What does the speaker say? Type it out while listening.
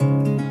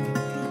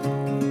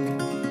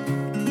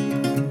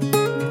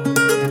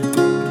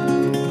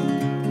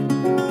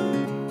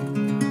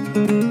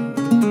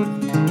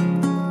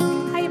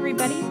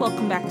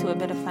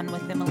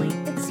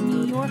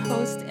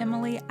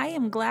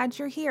glad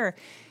you're here.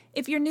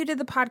 If you're new to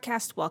the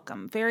podcast,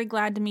 welcome. Very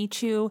glad to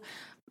meet you.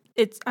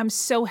 I'm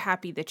so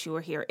happy that you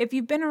are here. If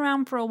you've been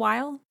around for a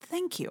while,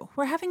 thank you.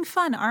 We're having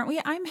fun, aren't we?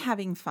 I'm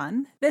having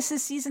fun. This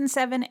is season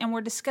 7, and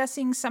we're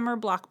discussing summer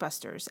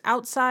blockbusters.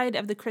 Outside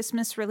of the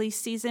Christmas release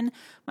season,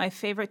 my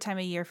favorite time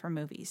of year for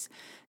movies.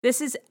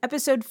 This is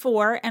episode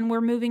 4, and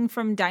we're moving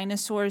from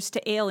dinosaurs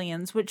to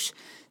aliens, which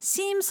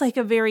seems like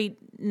a very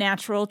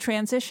natural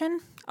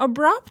transition.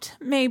 Abrupt,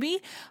 maybe,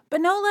 but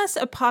no less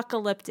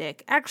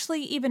apocalyptic.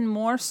 Actually, even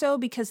more so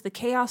because the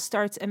chaos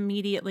starts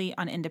immediately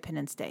on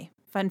Independence Day.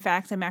 Fun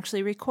fact, I'm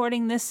actually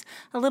recording this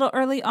a little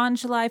early on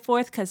July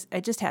 4th because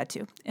I just had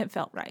to. It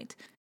felt right.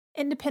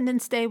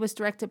 Independence Day was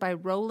directed by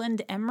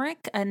Roland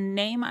Emmerich, a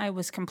name I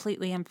was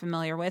completely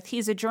unfamiliar with.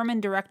 He's a German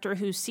director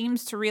who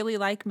seems to really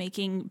like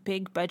making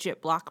big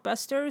budget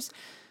blockbusters.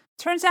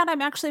 Turns out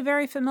I'm actually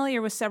very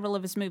familiar with several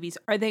of his movies.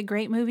 Are they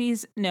great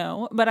movies?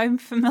 No, but I'm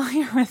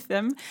familiar with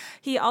them.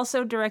 He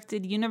also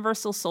directed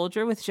Universal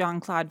Soldier with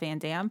Jean-Claude Van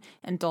Damme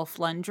and Dolph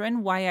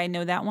Lundgren. Why I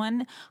know that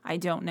one, I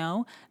don't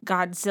know.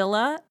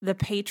 Godzilla, The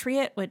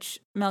Patriot, which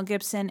Mel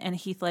Gibson and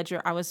Heath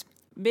Ledger, I was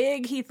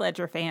big Heath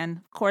Ledger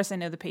fan. Of course, I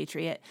know The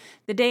Patriot.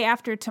 The Day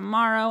After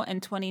Tomorrow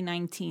and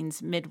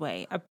 2019's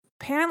Midway.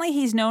 Apparently,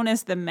 he's known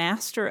as the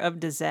master of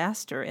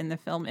disaster in the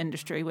film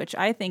industry, which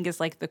I think is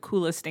like the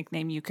coolest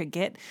nickname you could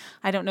get.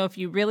 I don't know if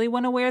you really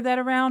want to wear that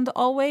around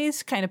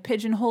always, kind of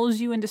pigeonholes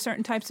you into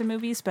certain types of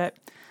movies, but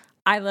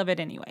I love it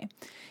anyway.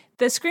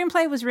 The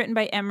screenplay was written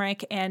by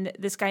Emmerich and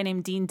this guy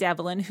named Dean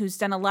Devlin, who's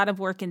done a lot of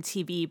work in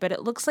TV, but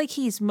it looks like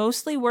he's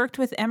mostly worked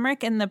with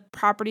Emmerich and the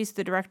properties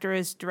the director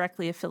is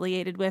directly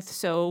affiliated with,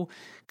 so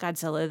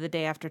Godzilla, The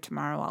Day After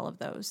Tomorrow, all of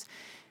those.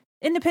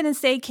 Independence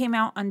Day came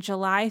out on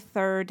July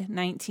 3rd,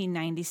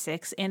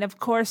 1996, and of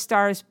course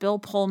stars Bill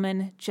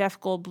Pullman, Jeff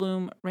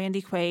Goldblum,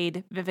 Randy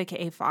Quaid,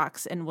 Vivica A.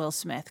 Fox, and Will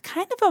Smith.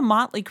 Kind of a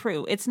motley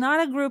crew. It's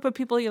not a group of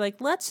people you're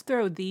like, let's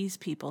throw these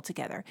people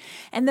together.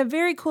 And the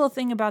very cool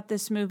thing about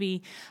this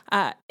movie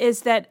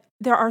is that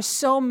there are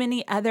so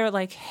many other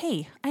like,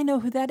 hey, I know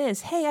who that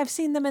is. Hey, I've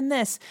seen them in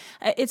this.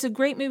 It's a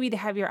great movie to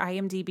have your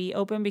IMDb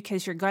open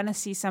because you're going to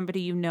see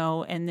somebody you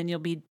know, and then you'll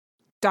be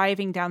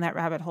diving down that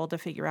rabbit hole to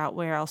figure out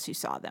where else you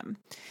saw them.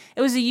 It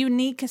was a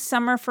unique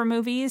summer for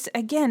movies.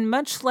 Again,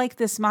 much like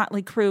this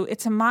motley crew,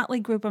 it's a motley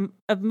group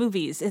of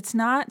movies. It's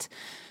not,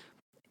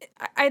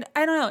 I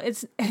don't know.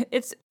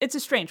 It's a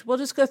strange. We'll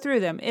just go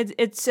through them.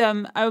 It's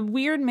a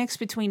weird mix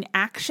between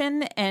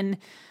action and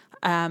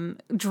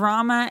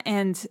drama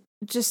and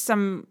just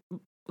some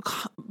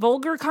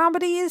vulgar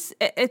comedies.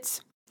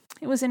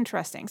 It was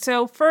interesting.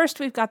 So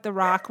first, we've got The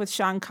Rock with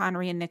Sean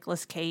Connery and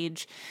Nicolas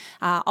Cage.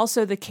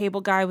 Also, The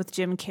Cable Guy with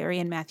Jim Carrey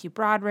and Matthew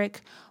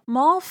Broderick.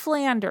 Moll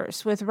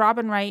Flanders with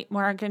Robin Wright,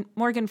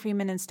 Morgan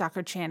Freeman, and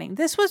Stockard Channing.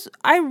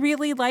 I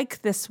really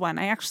like this one.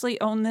 I actually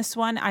own this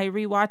one. I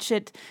rewatch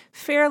it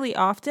fairly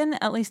often,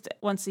 at least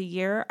once a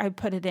year. I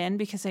put it in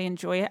because I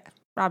enjoy it.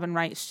 Robin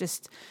Wright's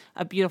just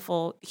a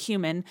beautiful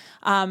human.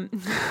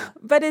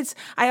 But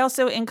I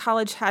also in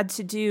college had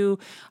to do,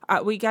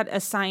 we got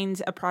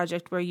assigned a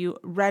project where you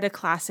read a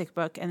classic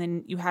book and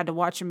then you had to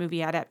watch a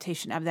movie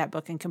adaptation of that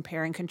book and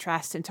compare and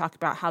contrast and talk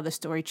about how the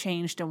story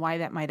changed and why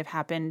that might have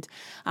happened.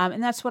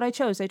 And that's what I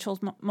chose. I chose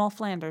Moll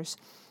Flanders.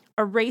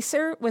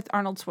 Eraser with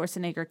Arnold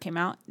Schwarzenegger came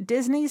out.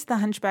 Disney's The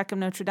Hunchback of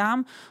Notre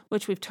Dame,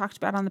 which we've talked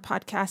about on the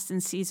podcast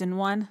in season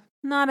 1.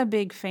 Not a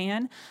big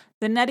fan.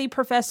 The Nutty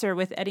Professor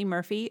with Eddie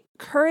Murphy.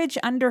 Courage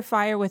Under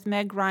Fire with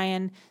Meg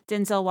Ryan,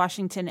 Denzel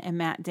Washington, and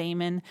Matt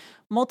Damon.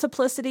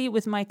 Multiplicity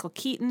with Michael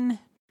Keaton.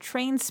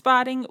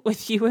 Trainspotting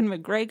with Ewan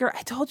McGregor.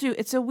 I told you,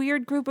 it's a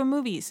weird group of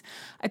movies.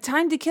 A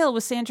Time to Kill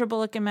with Sandra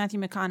Bullock and Matthew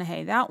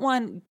McConaughey. That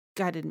one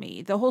gutted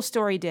me. The whole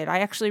story did. I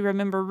actually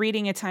remember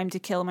reading A Time to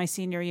Kill my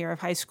senior year of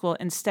high school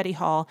in study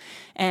hall,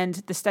 and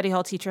the study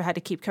hall teacher had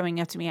to keep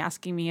coming up to me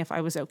asking me if I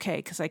was okay,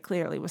 because I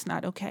clearly was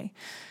not okay.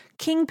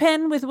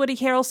 Kingpin with Woody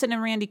Harrelson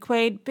and Randy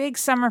Quaid. Big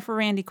summer for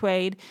Randy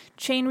Quaid.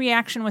 Chain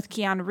Reaction with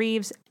Keanu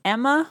Reeves.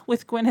 Emma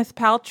with Gwyneth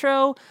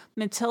Paltrow.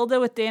 Matilda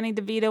with Danny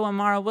DeVito and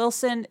Mara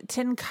Wilson.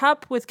 Tin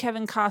Cup with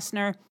Kevin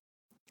Costner.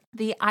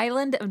 The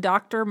Island of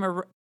Dr.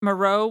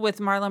 Moreau with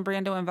Marlon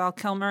Brando and Val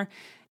Kilmer.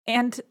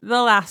 And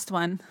the last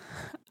one,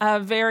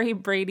 a very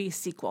Brady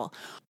sequel.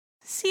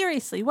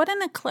 Seriously, what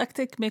an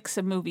eclectic mix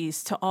of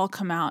movies to all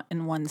come out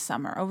in one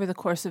summer over the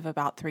course of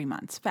about 3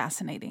 months.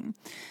 Fascinating.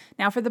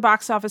 Now for the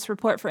box office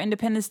report for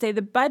Independence Day,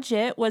 the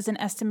budget was an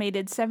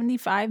estimated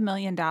 $75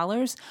 million.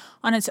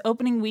 On its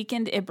opening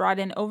weekend, it brought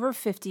in over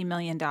 $50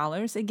 million.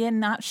 Again,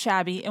 not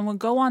shabby, and would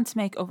go on to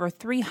make over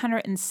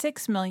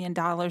 $306 million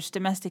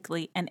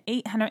domestically and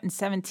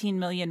 $817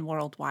 million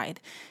worldwide.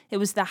 It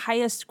was the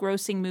highest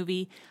grossing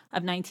movie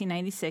of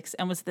 1996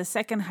 and was the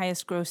second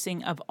highest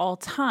grossing of all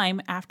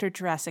time after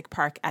Jurassic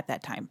Park at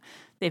that time.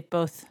 They've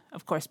both,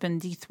 of course, been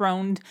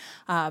dethroned,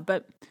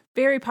 but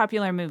very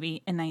popular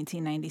movie in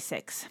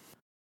 1996.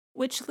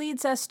 Which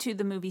leads us to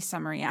the movie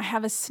summary. I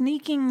have a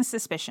sneaking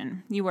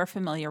suspicion you are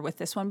familiar with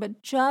this one,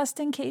 but just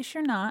in case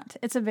you're not,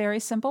 it's a very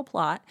simple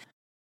plot.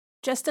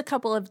 Just a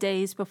couple of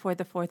days before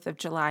the 4th of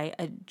July,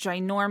 a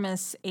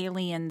ginormous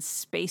alien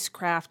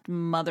spacecraft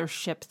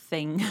mothership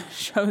thing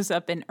shows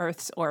up in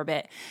Earth's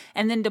orbit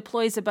and then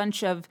deploys a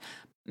bunch of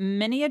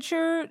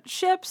miniature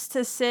ships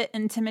to sit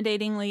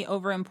intimidatingly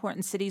over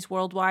important cities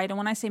worldwide. And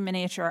when I say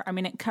miniature, I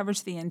mean it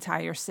covers the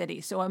entire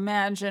city. So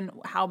imagine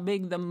how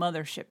big the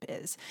mothership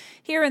is.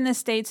 Here in the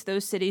States,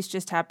 those cities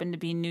just happen to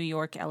be New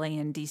York, LA,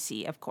 and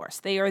DC, of course.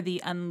 They are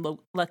the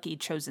unlucky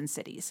chosen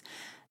cities.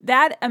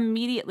 That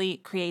immediately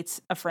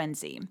creates a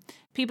frenzy.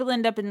 People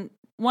end up in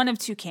one of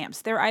two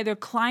camps. They're either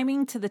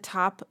climbing to the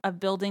top of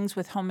buildings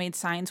with homemade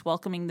signs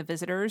welcoming the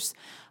visitors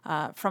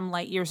from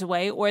light years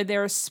away, or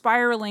they're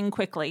spiraling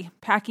quickly,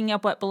 packing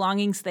up what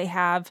belongings they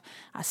have,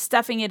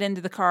 stuffing it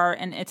into the car,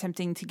 and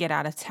attempting to get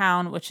out of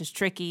town, which is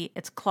tricky.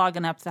 It's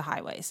clogging up the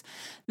highways.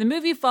 The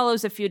movie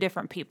follows a few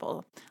different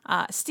people.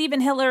 Stephen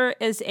Hiller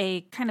is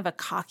a kind of a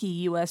cocky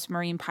U.S.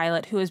 Marine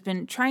pilot who has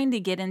been trying to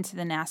get into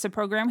the NASA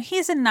program.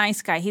 He's a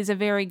nice guy. He's a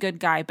very good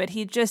guy, but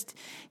he's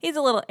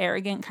a little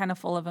arrogant, kind of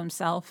full of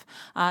himself.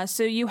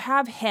 So you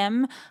have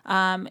him.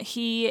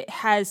 He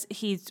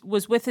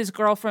was with his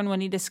girlfriend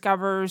when he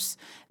discovers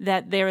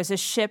that there is a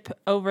ship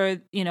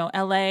over,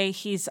 LA.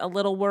 He's a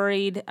little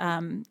worried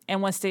and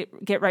wants to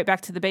get right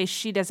back to the base.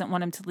 She doesn't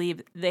want him to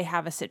leave. They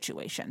have a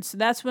situation. So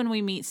that's when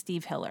we meet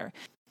Steve Hiller,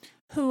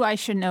 who I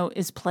should note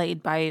is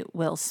played by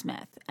Will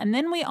Smith. And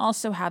then we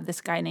also have this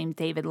guy named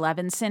David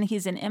Levinson.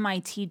 He's an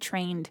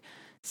MIT-trained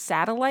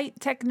satellite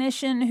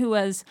technician who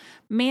has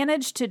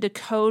managed to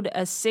decode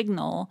a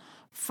signal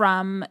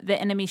from the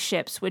enemy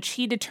ships, which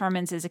he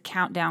determines is a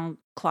countdown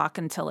clock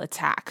until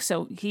attack.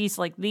 So he's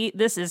like,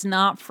 this is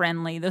not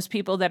friendly. Those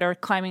people that are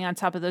climbing on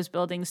top of those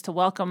buildings to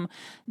welcome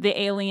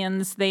the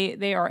aliens,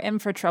 they are in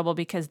for trouble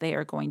because they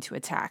are going to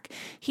attack.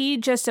 He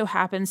just so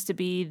happens to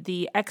be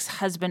the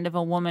ex-husband of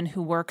a woman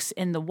who works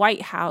in the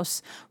White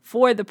House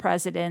for the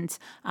president.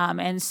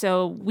 And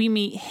so we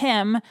meet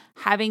him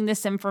having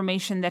this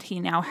information that he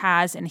now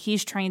has, and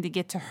he's trying to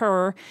get to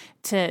her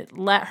to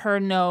let her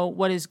know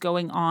what is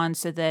going on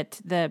so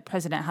that the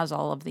president has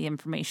all of the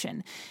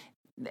information.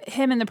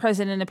 Him and the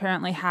president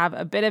apparently have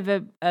a bit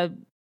of a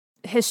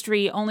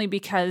history only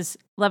because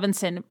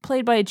Levinson,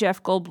 played by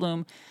Jeff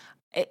Goldblum,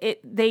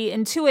 they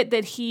intuit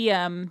that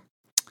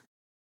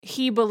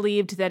he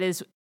believed that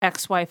his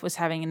ex-wife was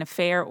having an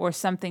affair or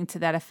something to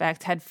that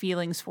effect, had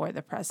feelings for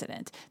the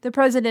president. The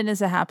president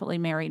is a happily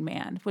married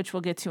man, which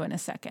we'll get to in a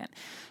second.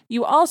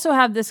 You also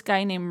have this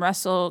guy named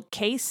Russell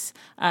Case.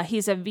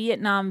 He's a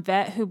Vietnam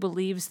vet who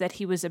believes that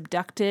he was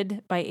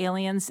abducted by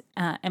aliens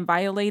and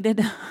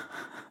violated.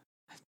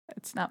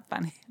 It's not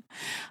funny,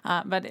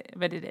 but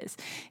it is.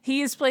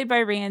 He is played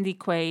by Randy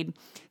Quaid.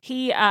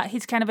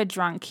 He's kind of a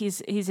drunk. He's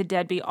a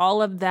deadbeat.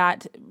 All of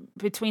that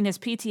between his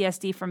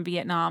PTSD from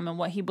Vietnam and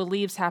what he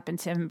believes happened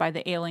to him by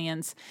the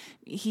aliens,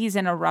 he's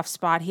in a rough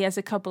spot. He has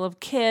a couple of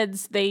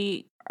kids.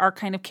 They are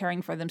kind of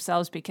caring for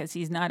themselves because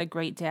he's not a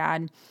great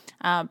dad.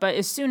 But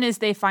as soon as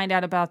they find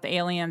out about the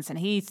aliens and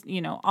he's,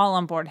 all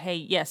on board, hey,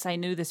 yes, I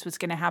knew this was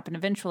going to happen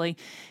eventually,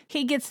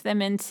 he gets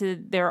them into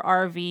their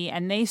RV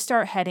and they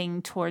start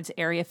heading towards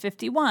Area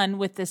 51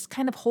 with this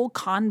kind of whole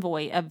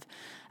convoy of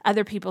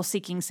other people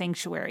seeking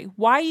sanctuary.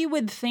 Why you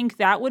would think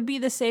that would be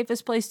the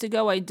safest place to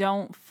go, I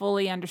don't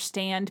fully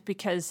understand,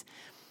 because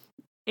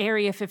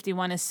Area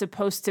 51 is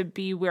supposed to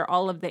be where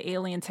all of the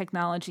alien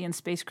technology and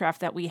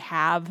spacecraft that we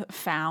have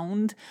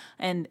found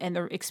and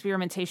the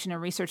experimentation and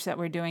research that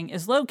we're doing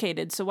is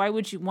located. So why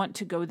would you want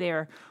to go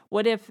there?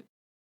 What if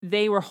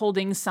they were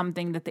holding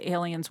something that the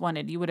aliens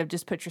wanted? You would have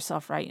just put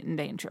yourself right in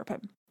danger.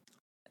 But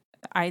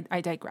I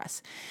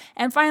digress.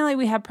 And finally,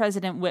 we have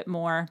President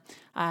Whitmore.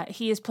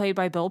 He is played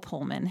by Bill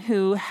Pullman,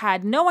 who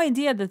had no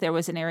idea that there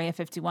was an Area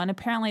 51.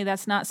 Apparently,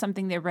 that's not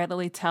something they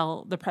readily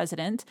tell the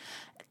president.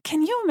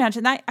 Can you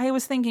imagine? I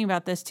was thinking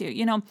about this too.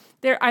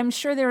 I'm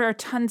sure there are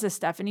tons of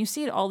stuff, and you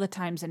see it all the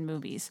times in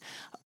movies.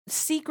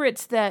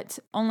 Secrets that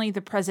only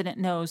the president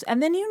knows,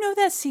 and then you know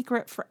that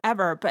secret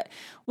forever. But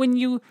when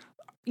you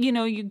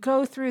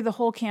go through the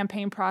whole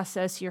campaign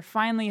process, you're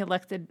finally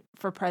elected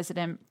for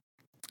president.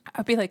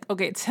 I'd be like,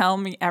 okay, tell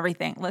me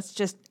everything. Let's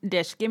just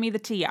dish. Give me the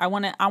tea. I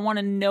want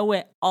to know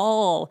it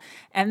all.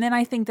 And then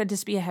I think that'd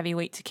just be a heavy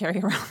weight to carry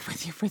around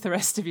with you for the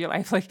rest of your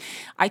life. Like,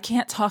 I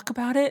can't talk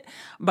about it,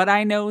 but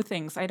I know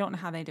things. I don't know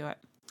how they do it.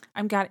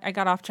 I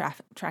got off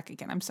track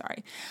again. I'm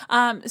sorry.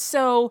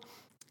 So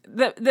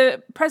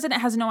the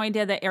president has no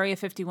idea that Area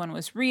 51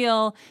 was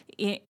real.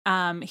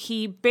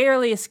 He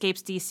barely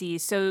escapes DC.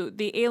 So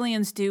the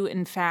aliens do,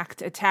 in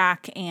fact,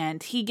 attack,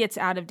 and he gets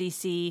out of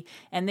DC,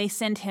 and they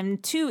send him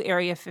to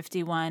Area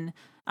 51.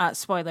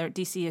 Spoiler,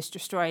 DC is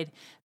destroyed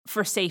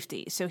for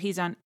safety. So he's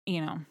on,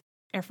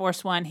 Air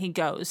Force One. He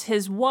goes.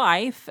 His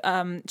wife,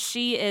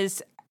 she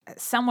is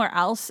somewhere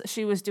else.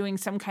 She was doing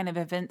some kind of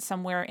event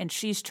somewhere, and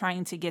she's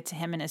trying to get to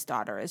him and his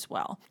daughter as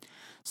well.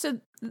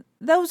 So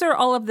those are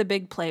all of the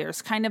big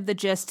players, kind of the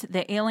gist.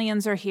 The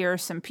aliens are here.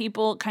 Some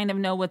people kind of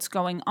know what's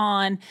going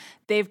on.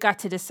 They've got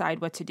to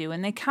decide what to do.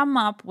 And they come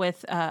up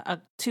with a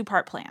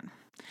two-part plan.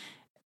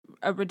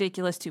 a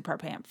ridiculous two-part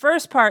plan.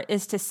 First part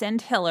is to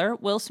send Hiller,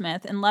 Will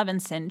Smith, and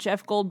Levinson,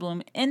 Jeff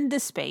Goldblum, into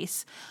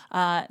space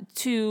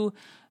to...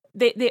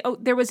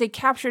 there was a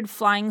captured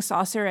flying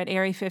saucer at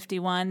Area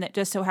 51 that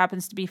just so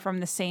happens to be from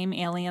the same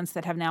aliens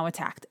that have now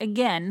attacked.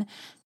 Again,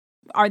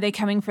 are they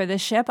coming for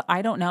this ship?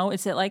 I don't know.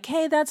 Is it like,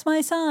 hey, that's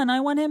my son,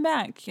 I want him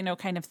back,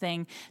 kind of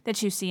thing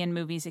that you see in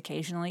movies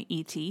occasionally,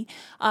 E.T.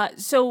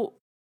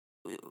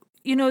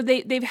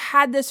 They've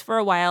had this for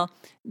a while.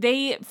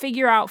 They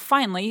figure out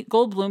finally,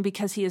 Goldblum,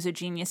 because he is a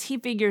genius, he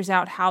figures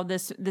out how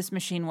this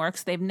machine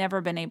works. They've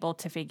never been able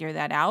to figure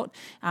that out.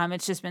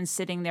 It's just been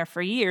sitting there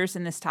for years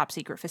in this top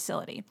secret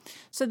facility.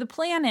 So the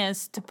plan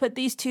is to put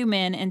these two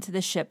men into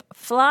the ship,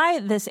 fly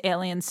this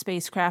alien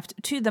spacecraft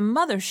to the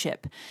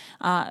mothership.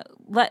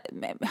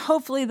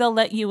 Hopefully they'll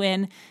let you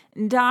in,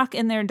 dock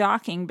in their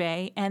docking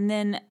bay, and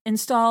then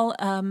install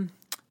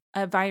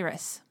a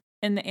virus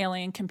in the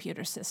alien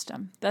computer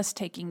system, thus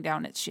taking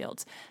down its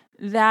shields.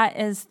 That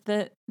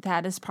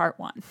is part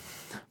one.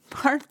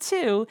 Part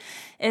two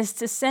is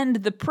to send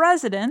the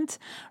president,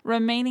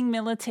 remaining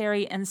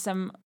military, and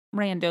some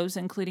randos,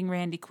 including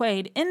Randy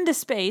Quaid, into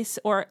space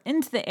or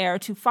into the air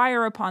to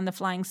fire upon the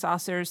flying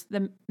saucers,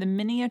 the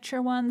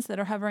miniature ones that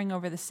are hovering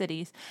over the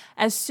cities,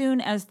 as soon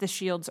as the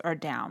shields are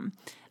down.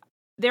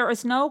 There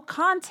is no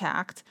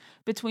contact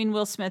between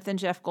Will Smith and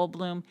Jeff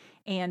Goldblum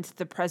and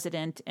the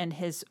president and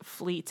his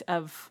fleet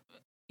of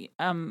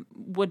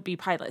would-be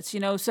pilots,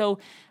 so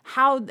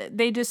how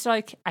they just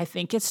like, I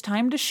think it's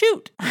time to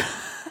shoot.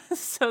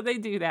 So they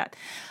do that.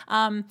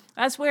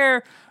 That's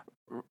where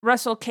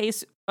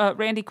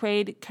Randy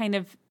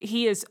Quaid,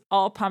 he is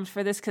all pumped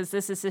for this because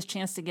this is his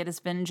chance to get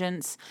his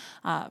vengeance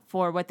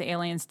for what the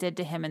aliens did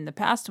to him in the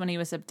past when he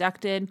was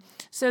abducted.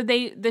 So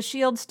the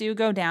shields do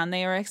go down.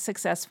 They are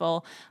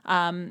successful.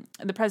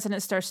 The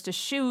president starts to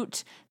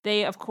shoot.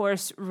 They, of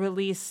course,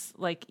 release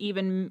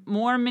even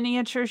more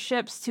miniature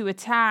ships to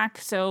attack.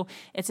 So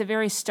it's a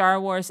very Star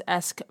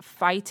Wars-esque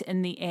fight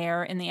in the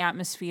air, in the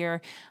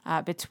atmosphere,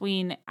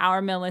 between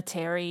our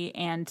military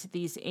and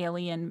these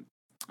alien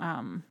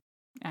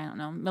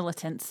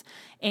militants.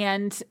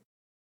 And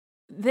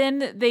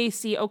then they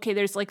see, okay,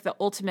 there's the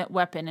ultimate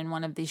weapon in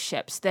one of these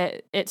ships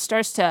that it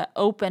starts to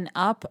open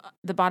up.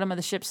 The bottom of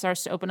the ship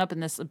starts to open up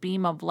and this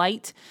beam of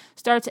light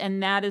starts.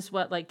 And that is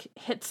what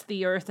hits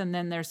the earth. And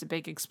then there's a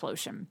big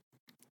explosion.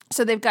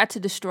 So they've got to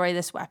destroy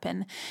this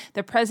weapon.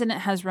 The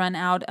president has run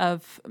out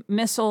of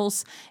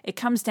missiles. It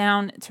comes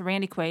down to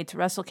Randy Quaid, to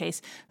Russell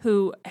Case,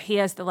 who he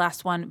has the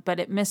last one,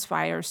 but it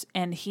misfires,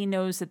 and he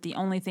knows that the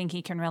only thing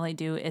he can really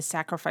do is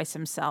sacrifice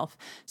himself.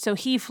 So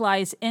he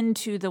flies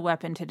into the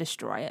weapon to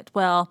destroy it.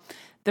 Well,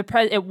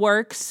 it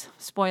works.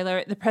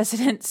 Spoiler, the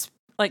president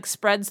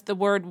spreads the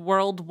word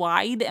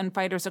worldwide, and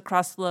fighters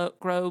across the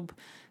globe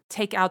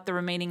take out the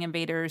remaining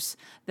invaders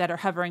that are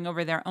hovering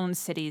over their own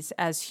cities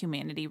as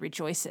humanity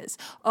rejoices.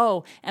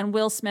 Oh, and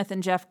Will Smith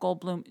and Jeff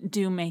Goldblum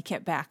do make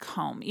it back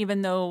home,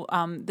 even though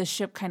the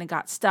ship kind of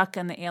got stuck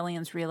and the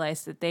aliens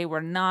realized that they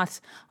were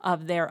not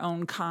of their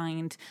own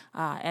kind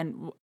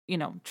and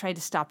tried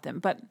to stop them.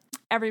 But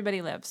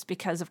everybody lives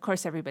because, of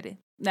course,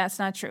 that's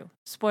not true.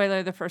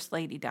 Spoiler, the first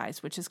lady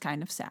dies, which is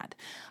kind of sad.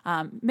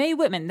 Mae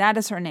Whitman, that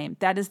is her name.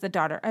 That is the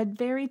daughter. A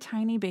very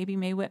tiny baby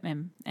Mae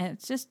Whitman. And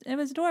it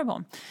was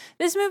adorable.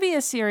 This movie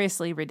is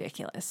seriously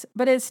ridiculous,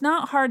 but it's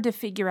not hard to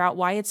figure out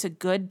why it's a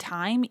good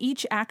time.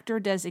 Each actor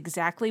does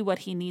exactly what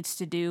he needs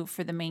to do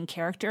for the main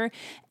character.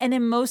 And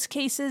in most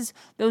cases,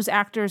 those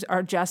actors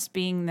are just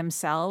being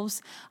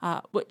themselves,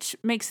 which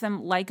makes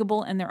them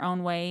likable in their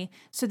own way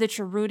so that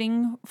you're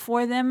rooting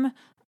for them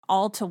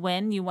all to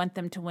win. You want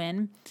them to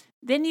win.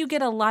 Then you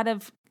get a lot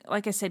of,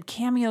 like I said,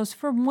 cameos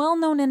from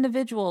well-known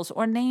individuals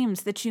or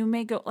names that you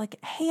may go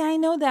hey, I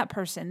know that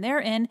person. They're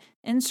in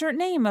insert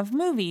name of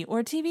movie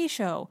or TV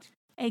show.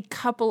 A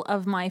couple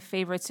of my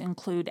favorites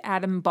include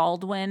Adam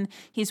Baldwin.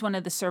 He's one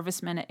of the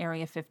servicemen at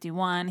Area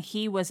 51.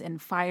 He was in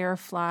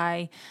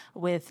Firefly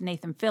with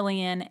Nathan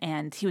Fillion,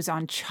 and he was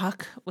on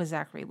Chuck with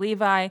Zachary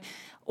Levi.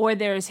 Or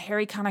there's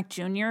Harry Connick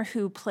Jr.,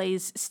 who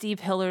plays Steve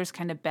Hiller's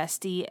kind of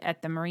bestie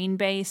at the Marine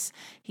base.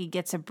 He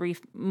gets a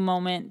brief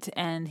moment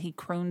and he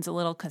croons a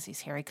little because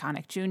he's Harry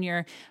Connick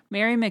Jr.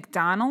 Mary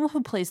McDonnell,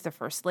 who plays the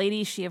First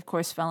Lady. She, of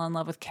course, fell in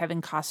love with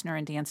Kevin Costner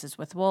in Dances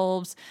with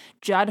Wolves.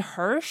 Judd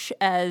Hirsch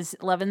as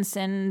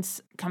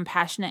Levinson's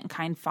compassionate and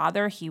kind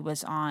father. He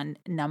was on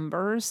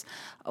Numbers.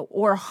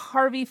 Or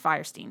Harvey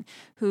Fierstein,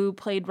 who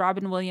played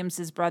Robin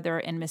Williams' brother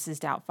in Mrs.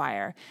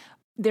 Doubtfire.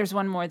 There's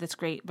one more that's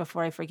great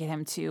before I forget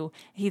him too.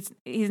 He's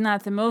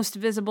not the most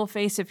visible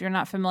face if you're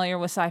not familiar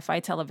with sci-fi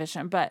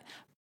television, but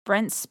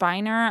Brent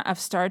Spiner of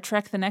Star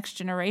Trek The Next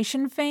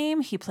Generation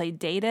fame, he played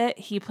Data.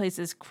 He plays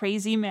this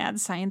crazy mad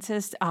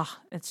scientist.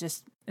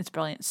 It's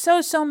brilliant.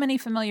 So many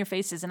familiar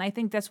faces, and I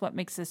think that's what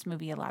makes this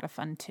movie a lot of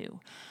fun too.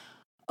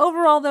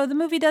 Overall, though, the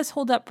movie does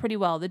hold up pretty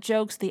well. The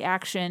jokes, the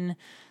action,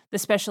 the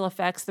special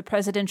effects, the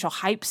presidential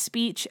hype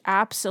speech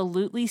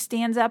absolutely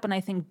stands up, and I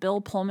think Bill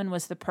Pullman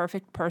was the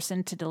perfect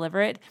person to deliver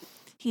it.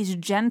 He's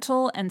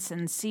gentle and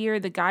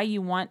sincere, the guy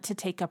you want to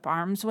take up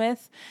arms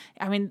with.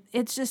 I mean,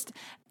 it's just,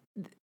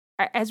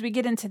 as we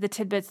get into the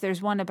tidbits,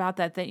 there's one about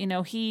that,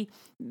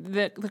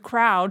 the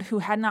crowd who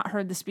had not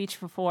heard the speech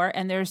before,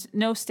 and there's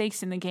no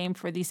stakes in the game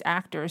for these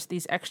actors,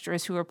 these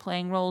extras who are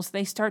playing roles,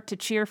 they start to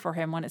cheer for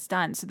him when it's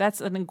done. So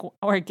that's an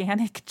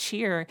organic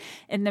cheer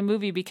in the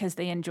movie because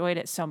they enjoyed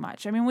it so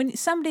much. I mean, when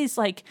somebody's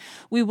like,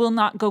 we will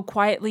not go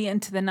quietly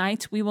into the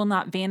night, we will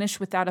not vanish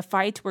without a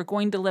fight, we're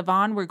going to live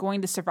on, we're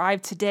going to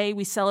survive today,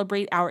 we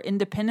celebrate our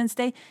Independence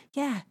Day.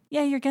 Yeah,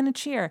 you're going to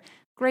cheer.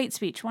 Great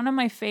speech. One of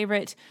my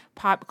favorite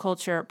pop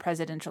culture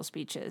presidential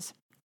speeches.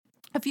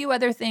 A few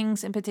other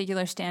things in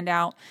particular stand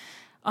out.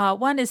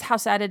 One is how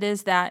sad it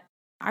is that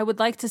I would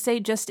like to say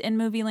just in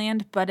movie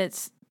land, but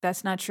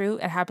that's not true.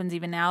 It happens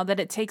even now, that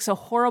it takes a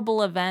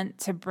horrible event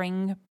to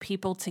bring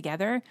people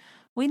together.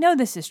 We know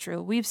this is true.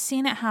 We've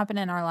seen it happen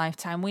in our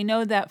lifetime. We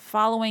know that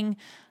following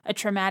a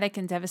traumatic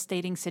and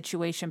devastating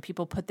situation,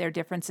 people put their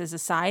differences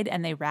aside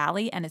and they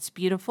rally, and it's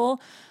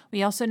beautiful.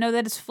 We also know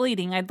that it's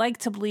fleeting. I'd like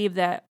to believe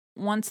that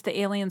once the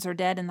aliens are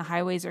dead and the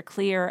highways are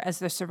clear, as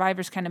the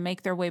survivors kind of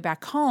make their way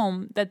back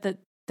home, that the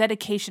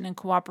dedication and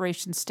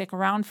cooperation stick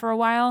around for a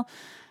while.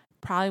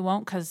 Probably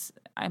won't, because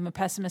I'm a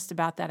pessimist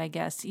about that, I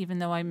guess, even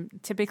though I'm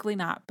typically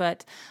not.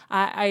 But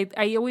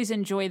I always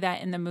enjoy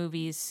that in the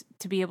movies,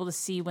 to be able to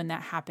see when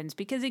that happens,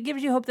 because it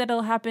gives you hope that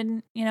it'll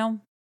happen,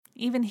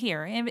 even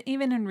here,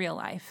 even in real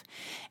life.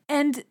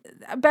 And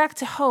back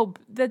to hope,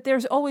 that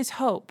there's always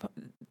hope.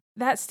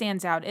 That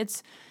stands out.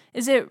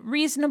 Is it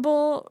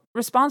reasonable,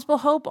 responsible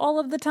hope all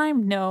of the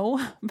time?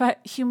 No, but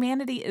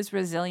humanity is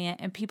resilient,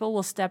 and people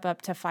will step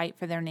up to fight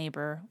for their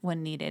neighbor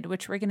when needed,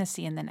 which we're going to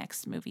see in the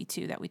next movie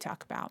too that we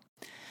talk about.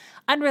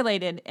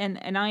 Unrelated,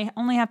 and I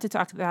only have to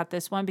talk about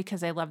this one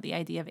because I love the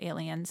idea of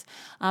aliens,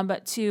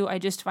 but two, I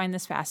just find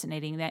this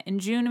fascinating that in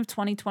June of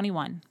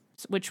 2021,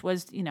 which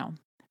was,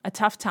 a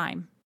tough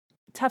time.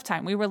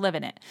 We were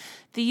living it.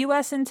 The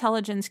U.S.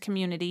 intelligence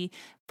community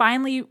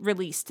finally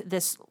released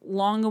this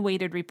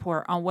long-awaited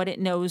report on what it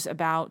knows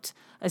about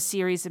a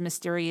series of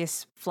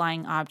mysterious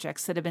flying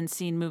objects that have been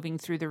seen moving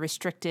through the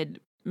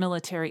restricted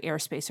military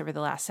airspace over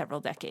the last several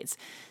decades.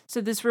 So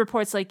this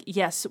report's like,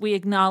 yes, we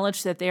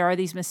acknowledge that there are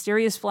these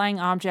mysterious flying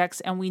objects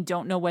and we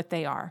don't know what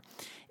they are.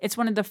 It's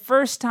one of the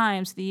first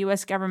times the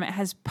U.S. government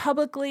has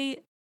publicly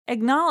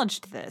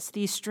acknowledged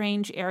these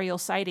strange aerial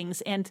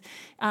sightings, and,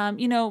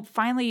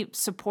 finally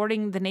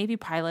supporting the Navy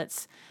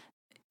pilots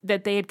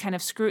that they had kind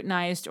of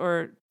scrutinized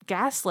or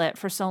gaslit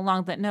for so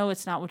long that, no,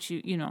 it's not what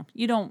you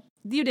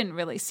didn't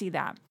really see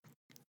that.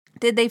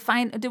 Did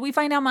we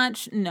find out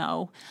much?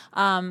 No.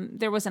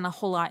 There wasn't a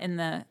whole lot in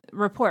the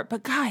report,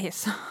 but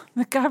guys,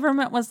 the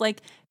government was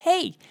like,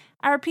 hey,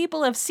 our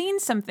people have seen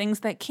some things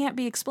that can't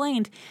be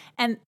explained.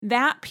 And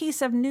that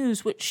piece of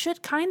news, which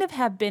should kind of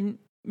have been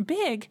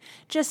big,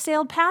 just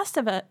sailed past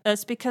of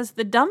us because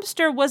the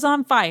dumpster was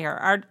on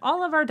fire.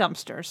 All of our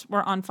dumpsters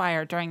were on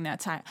fire during that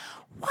time.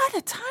 What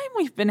a time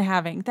we've been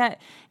having, that,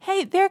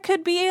 hey, there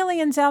could be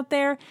aliens out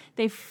there.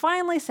 They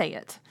finally say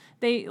it.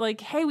 They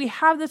hey, we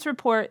have this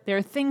report. There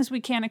are things we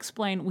can't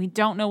explain. We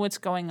don't know what's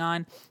going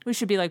on. We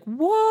should be like,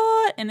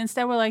 what? And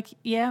instead we're like,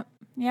 yeah,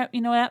 you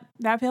know what?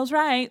 That feels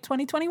right.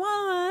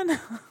 2021.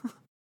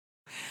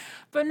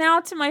 But now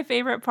to my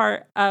favorite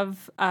part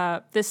of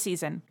this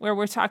season, where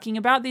we're talking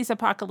about these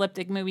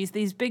apocalyptic movies,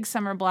 these big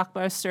summer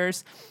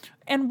blockbusters,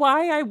 and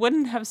why I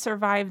wouldn't have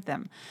survived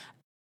them.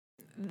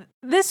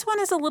 This one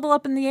is a little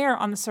up in the air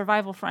on the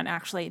survival front,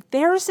 actually.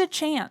 There's a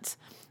chance.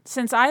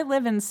 Since I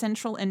live in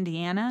central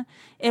Indiana,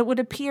 it would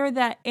appear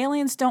that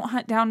aliens don't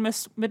hunt down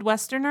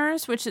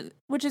Midwesterners,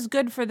 which is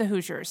good for the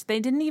Hoosiers. They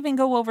didn't even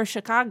go over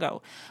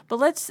Chicago. But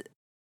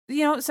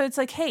so it's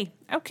like, hey,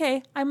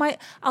 okay,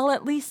 I'll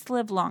at least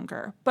live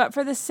longer. But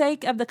for the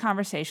sake of the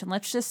conversation,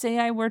 let's just say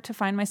I were to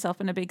find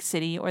myself in a big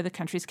city or the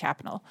country's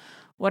capital.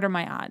 What are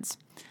my odds?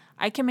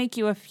 I can make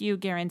you a few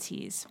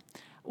guarantees.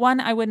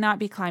 One, I would not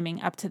be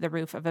climbing up to the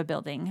roof of a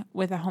building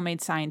with a homemade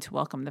sign to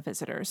welcome the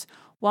visitors.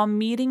 While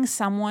meeting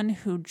someone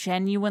who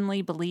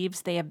genuinely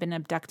believes they have been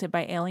abducted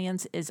by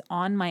aliens is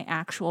on my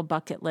actual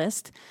bucket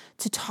list,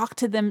 to talk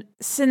to them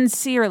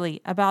sincerely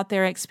about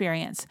their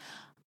experience.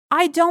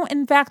 I don't,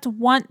 in fact,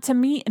 want to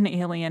meet an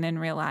alien in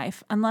real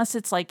life, unless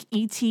it's like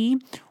E.T.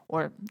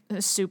 or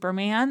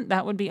Superman.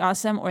 That would be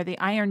awesome. Or the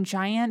Iron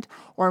Giant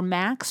or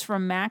Max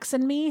from Max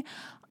and Me.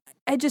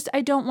 I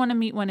don't want to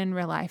meet one in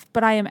real life,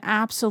 but I am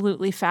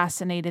absolutely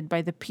fascinated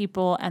by the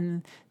people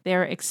and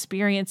their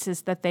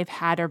experiences that they've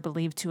had or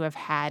believed to have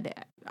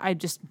had.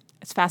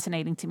 It's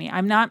fascinating to me.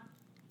 I'm not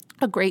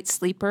a great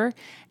sleeper,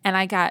 and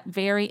I got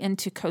very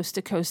into Coast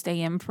to Coast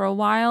AM for a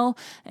while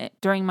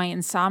during my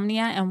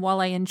insomnia. And while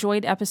I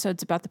enjoyed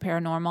episodes about the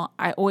paranormal,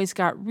 I always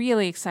got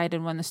really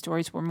excited when the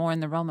stories were more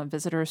in the realm of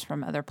visitors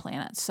from other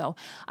planets. So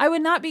I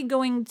would not be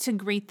going to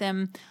greet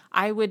them.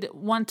 I would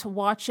want to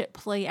watch it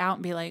play out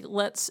and be like,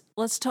 let's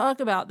talk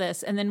about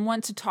this, and then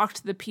want to talk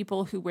to the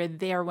people who were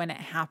there when it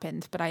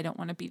happened, but I don't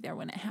want to be there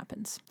when it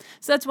happens.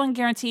 So that's one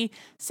guarantee.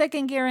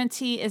 Second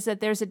guarantee is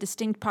that there's a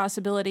distinct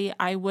possibility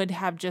I would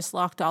have just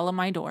locked all of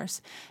my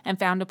doors and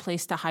found a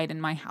place to hide in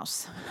my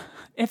house.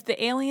 If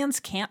the aliens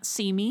can't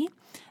see me,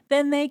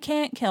 then they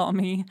can't kill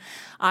me.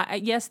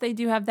 Yes, they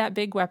do have that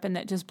big weapon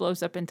that just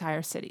blows up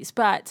entire cities,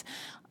 but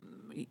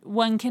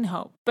one can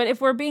hope. But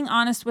if we're being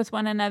honest with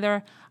one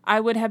another, I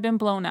would have been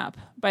blown up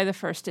by the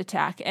first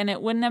attack, and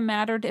it wouldn't have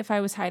mattered if I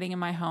was hiding in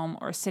my home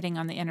or sitting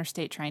on the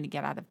interstate trying to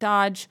get out of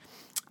Dodge.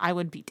 I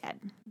would be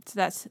dead.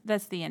 So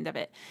that's the end of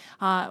it.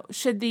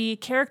 Should the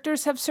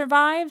characters have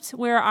survived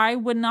where I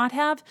would not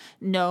have?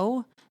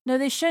 No,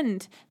 they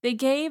shouldn't. They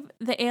gave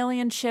the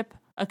alien ship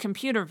a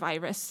computer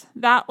virus.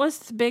 That was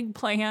the big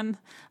plan.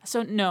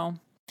 So no.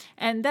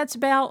 And that's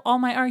about all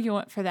my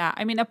argument for that.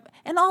 I mean,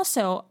 and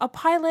also a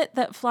pilot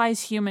that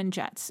flies human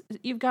jets.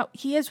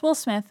 He is Will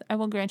Smith, I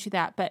will grant you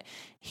that, but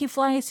he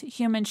flies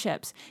human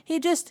ships. He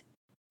just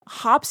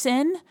hops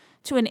in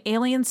to an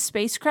alien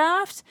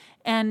spacecraft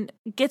and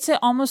gets it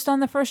almost on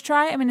the first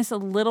try. I mean, it's a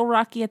little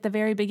rocky at the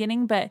very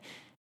beginning, but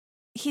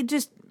he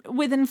just,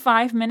 within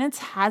 5 minutes,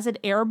 has it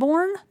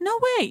airborne? No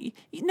way.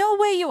 No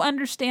way you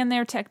understand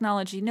their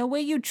technology. No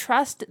way you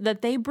trust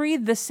that they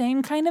breathe the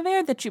same kind of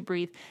air that you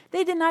breathe.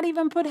 They did not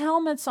even put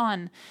helmets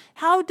on.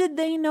 How did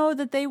they know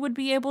that they would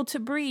be able to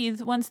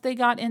breathe once they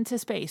got into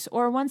space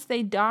or once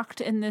they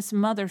docked in this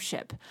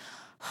mothership?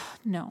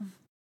 No.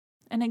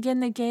 And again,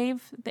 they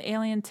gave the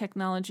alien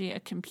technology a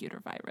computer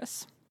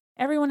virus.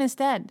 Everyone is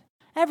dead.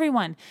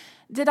 Everyone.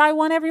 Did I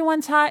want everyone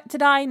to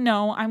die?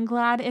 No. I'm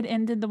glad it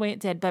ended the way it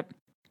did, but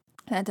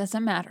that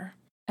doesn't matter.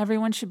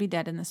 Everyone should be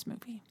dead in this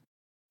movie.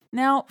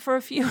 Now, for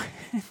a few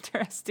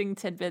interesting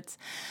tidbits,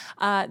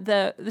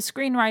 the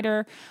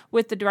screenwriter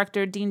with the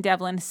director, Dean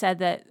Devlin, said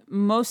that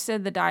most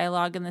of the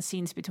dialogue in the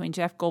scenes between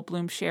Jeff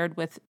Goldblum shared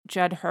with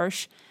Judd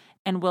Hirsch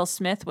and Will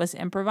Smith was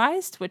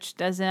improvised, which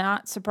does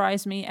not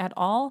surprise me at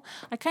all.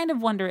 I kind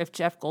of wonder if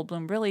Jeff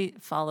Goldblum really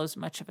follows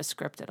much of a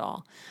script at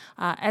all.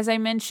 As I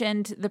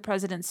mentioned, the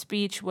president's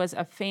speech was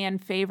a fan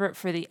favorite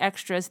for the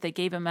extras. They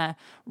gave him a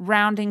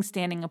rounding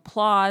standing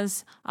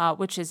applause,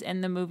 which is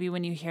in the movie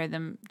when you hear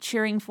them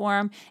cheering for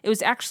him. It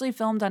was actually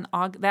filmed on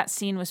that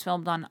scene was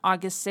filmed on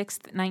August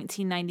 6th,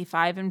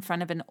 1995, in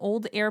front of an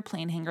old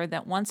airplane hangar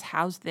that once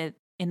housed the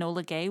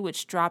Enola Gay,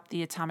 which dropped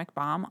the atomic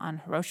bomb on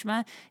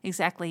Hiroshima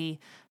exactly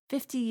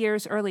 50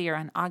 years earlier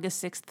on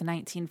August 6th,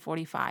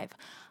 1945.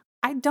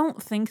 I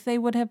don't think they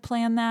would have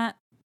planned that,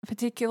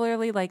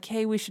 particularly like,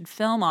 hey, we should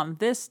film on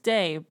this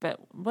day,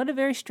 but what a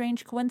very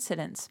strange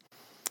coincidence.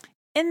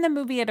 In the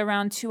movie at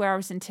around 2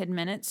 hours and 10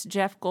 minutes,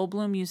 Jeff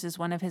Goldblum uses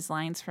one of his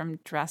lines from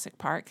Jurassic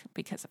Park,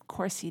 because of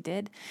course he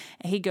did.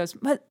 And he goes,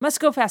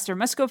 must go faster,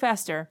 must go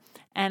faster.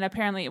 And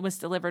apparently it was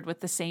delivered with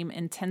the same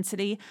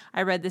intensity.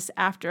 I read this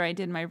after I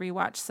did my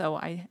rewatch, so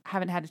I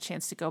haven't had a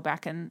chance to go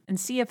back and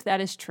see if that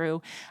is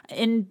true.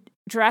 In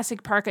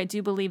Jurassic Park, I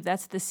do believe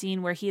that's the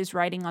scene where he is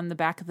riding on the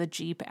back of the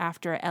Jeep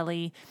after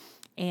Ellie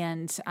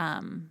and,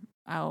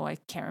 I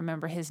can't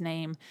remember his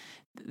name,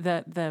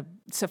 the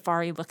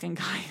safari-looking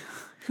guy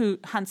who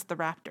hunts the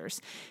raptors,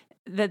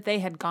 that they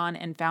had gone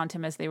and found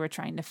him as they were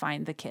trying to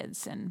find the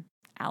kids and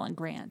Alan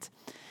Grant.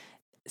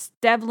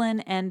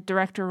 Devlin and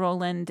director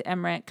Roland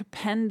Emmerich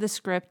penned the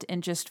script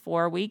in just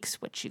 4 weeks,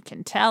 which you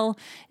can tell.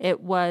 It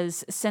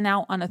was sent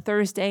out on a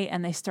Thursday,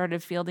 and they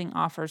started fielding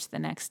offers the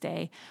next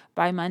day.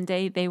 By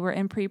Monday, they were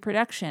in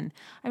pre-production.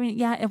 I mean,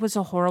 yeah, it was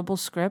a horrible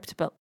script,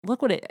 but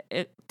look what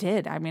it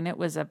did. I mean, it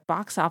was a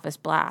box office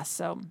blast,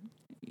 so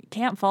you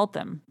can't fault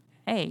them.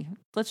 Hey,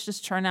 let's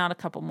just churn out a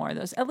couple more of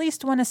those. At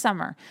least one a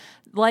summer.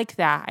 Like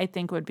that, I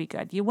think would be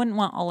good. You wouldn't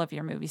want all of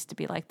your movies to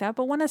be like that,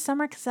 but one a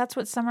summer, because that's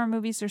what summer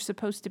movies are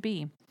supposed to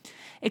be.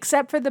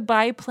 Except for the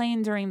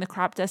biplane during the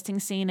crop dusting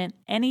scene, and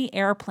any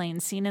airplane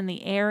seen in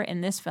the air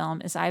in this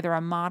film is either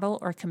a model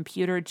or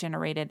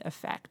computer-generated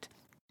effect.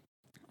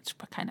 It's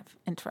kind of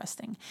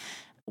interesting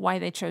why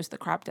they chose the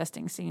crop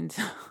dusting scenes.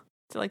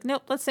 So like,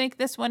 nope, let's make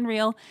this one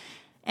real.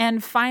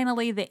 And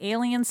finally, the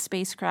alien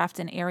spacecraft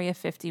in Area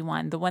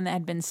 51, the one that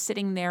had been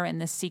sitting there in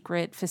this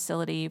secret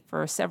facility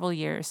for several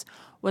years,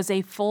 was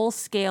a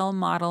full-scale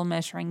model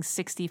measuring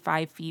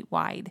 65 feet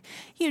wide.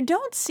 You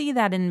don't see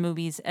that in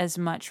movies as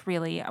much,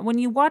 really. When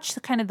you watch the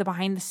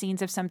behind the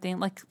scenes of something,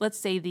 like let's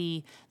say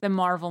the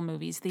Marvel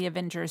movies, the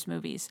Avengers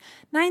movies,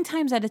 9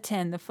 times out of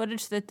 10, the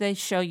footage that they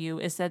show you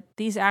is that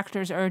these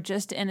actors are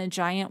just in a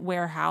giant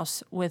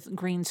warehouse with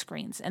green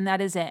screens, and that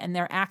is it, and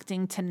they're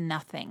acting to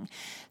nothing.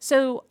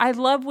 So I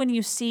love when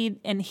you see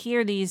and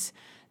hear these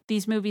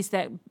movies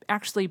that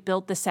actually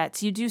built the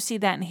sets. You do see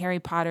that in Harry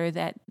Potter,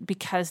 that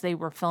because they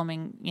were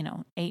filming,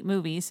 8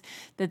 movies,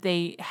 that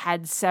they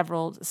had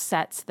several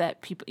sets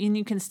that people, and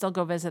you can still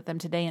go visit them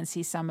today and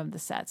see some of the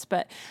sets.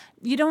 But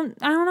you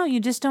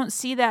just don't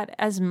see that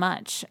as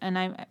much.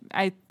 And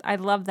I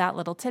love that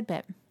little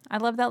tidbit. I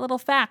love that little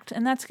fact.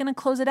 And that's going to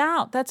close it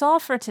out. That's all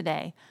for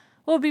today.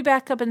 We'll be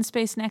back up in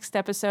space next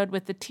episode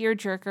with the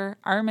tearjerker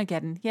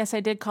Armageddon. Yes, I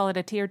did call it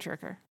a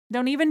tearjerker.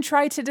 Don't even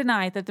try to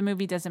deny that the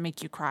movie doesn't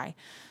make you cry.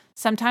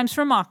 Sometimes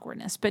from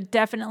awkwardness, but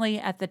definitely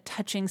at the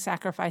touching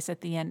sacrifice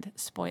at the end.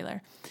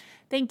 Spoiler.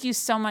 Thank you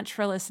so much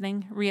for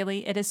listening.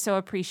 Really, it is so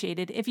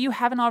appreciated. If you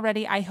haven't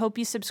already, I hope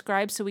you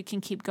subscribe so we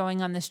can keep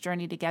going on this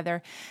journey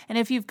together. And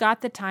if you've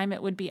got the time,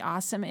 it would be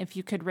awesome if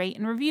you could rate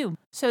and review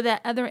so that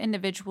other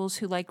individuals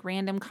who like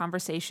random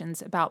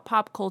conversations about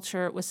pop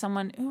culture with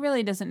someone who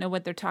really doesn't know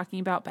what they're talking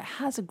about but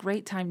has a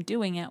great time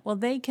doing it, well,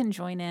 they can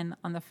join in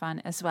on the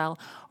fun as well.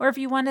 Or if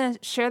you want to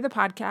share the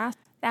podcast,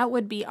 that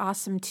would be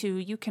awesome too.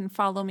 You can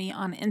follow me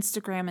on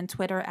Instagram and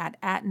Twitter at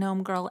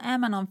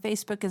 @GnomeGirlM and on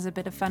Facebook as A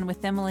Bit of Fun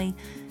with Emily.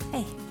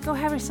 Hey, go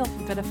have yourself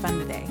a bit of fun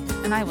today,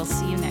 and I will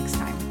see you next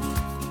time.